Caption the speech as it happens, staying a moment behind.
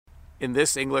In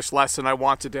this English lesson, I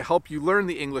wanted to help you learn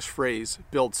the English phrase,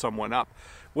 build someone up.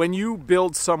 When you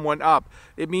build someone up,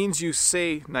 it means you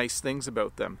say nice things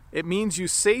about them. It means you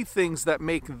say things that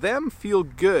make them feel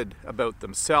good about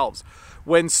themselves.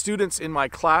 When students in my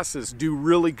classes do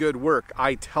really good work,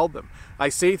 I tell them. I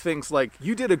say things like,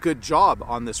 you did a good job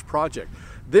on this project.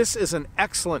 This is an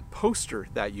excellent poster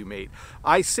that you made.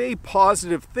 I say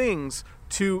positive things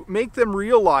to make them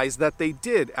realize that they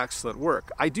did excellent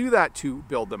work. I do that to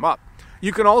build them up.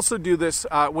 You can also do this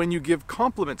when you give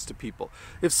compliments to people.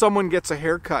 If someone gets a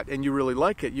haircut and you really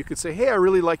like it, you could say, hey, I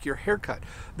really like your haircut.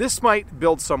 This might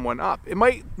build someone up. It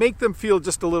might make them feel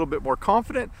just a little bit more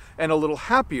confident and a little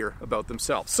happier about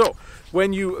themselves. So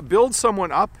when you build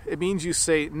someone up, it means you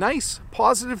say nice,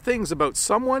 positive things about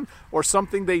someone or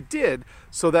something they did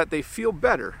so that they feel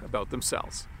better about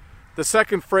themselves. The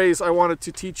second phrase I wanted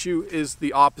to teach you is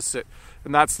the opposite,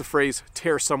 and that's the phrase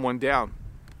tear someone down.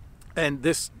 And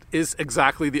this is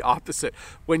exactly the opposite.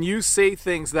 When you say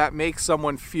things that make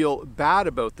someone feel bad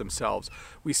about themselves,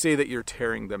 we say that you're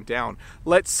tearing them down.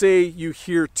 Let's say you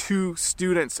hear two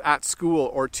students at school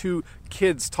or two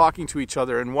kids talking to each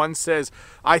other, and one says,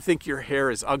 I think your hair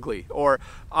is ugly, or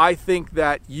I think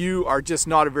that you are just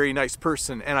not a very nice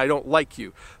person and I don't like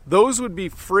you. Those would be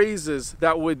phrases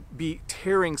that would be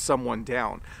tearing someone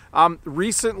down.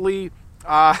 Recently,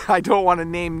 I don't want to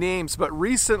name names, but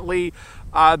recently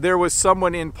there was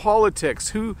someone in politics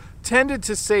who tended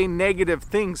to say negative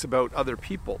things about other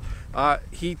people.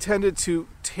 He tended to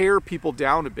tear people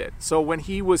down a bit. So when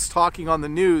he was talking on the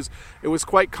news, it was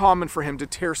quite common for him to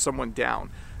tear someone down.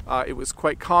 It was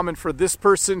quite common for this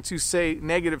person to say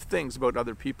negative things about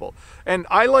other people. And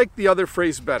I like the other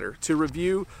phrase better. To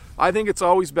review, I think it's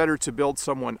always better to build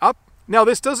someone up. Now,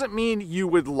 this doesn't mean you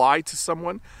would lie to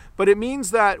someone, but it means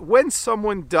that when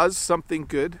someone does something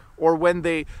good or when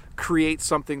they create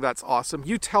something that's awesome,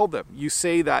 you tell them. You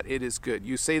say that it is good.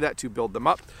 You say that to build them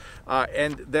up.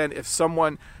 And then if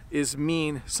someone is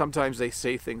mean, sometimes they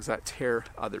say things that tear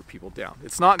other people down.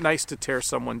 It's not nice to tear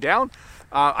someone down.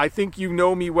 I think you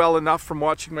know me well enough from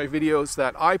watching my videos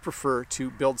that I prefer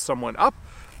to build someone up.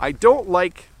 I don't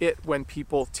like it when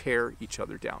people tear each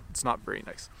other down. It's not very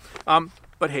nice.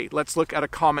 But hey, let's look at a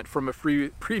comment from a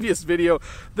previous video.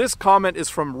 This comment is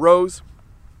from Rose,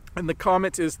 and the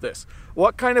comment is this: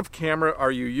 what kind of camera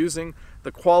are you using?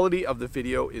 The quality of the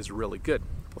video is really good.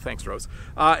 Well, thanks, Rose.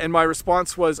 And my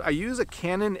response was, I use a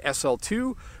Canon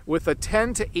SL2 with a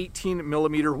 10 to 18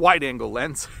 millimeter wide angle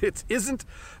lens. It isn't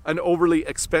an overly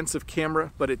expensive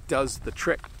camera, but it does the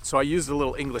trick. So I used a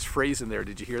little English phrase in there.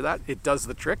 Did you hear that? It does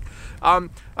the trick.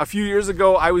 A few years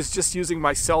ago, I was just using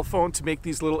my cell phone to make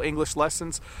these little English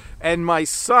lessons. And my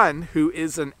son, who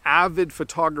is an avid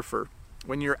photographer,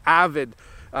 when you're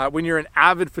an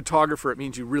avid photographer, it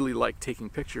means you really like taking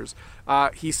pictures.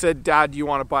 He said, Dad, do you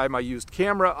want to buy my used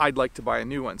camera? I'd like to buy a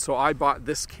new one. So I bought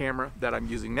this camera that I'm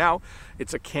using now.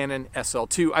 It's a Canon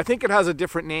SL2. I think it has a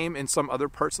different name in some other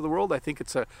parts of the world. I think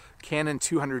it's a Canon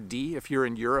 200D if you're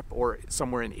in Europe or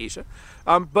somewhere in Asia.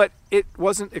 But it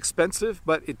wasn't expensive,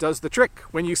 but it does the trick.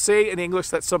 When you say in English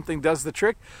that something does the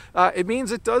trick, it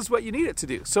means it does what you need it to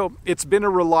do. So it's been a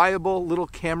reliable little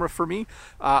camera for me.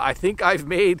 I think I've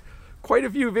made quite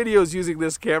a few videos using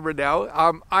this camera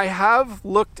now. I have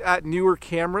looked at newer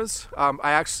cameras.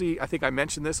 I think I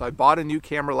mentioned this. I bought a new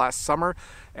camera last summer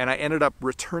and I ended up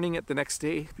returning it the next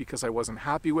day because I wasn't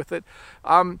happy with it.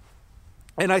 And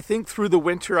I think through the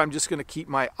winter, I'm just going to keep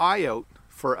my eye out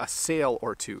for a sale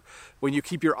or two. When you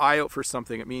keep your eye out for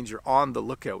something, it means you're on the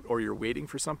lookout or you're waiting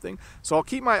for something. So I'll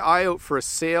keep my eye out for a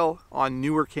sale on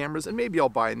newer cameras and maybe I'll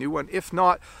buy a new one. If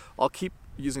not, I'll keep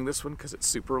using this one because it's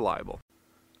super reliable.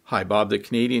 Hi, Bob the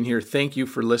Canadian here. Thank you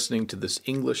for listening to this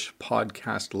English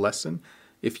podcast lesson.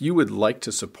 If you would like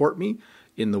to support me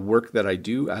in the work that I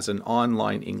do as an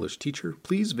online English teacher,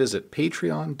 please visit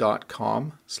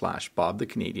patreon.com/Bob the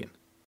Canadian.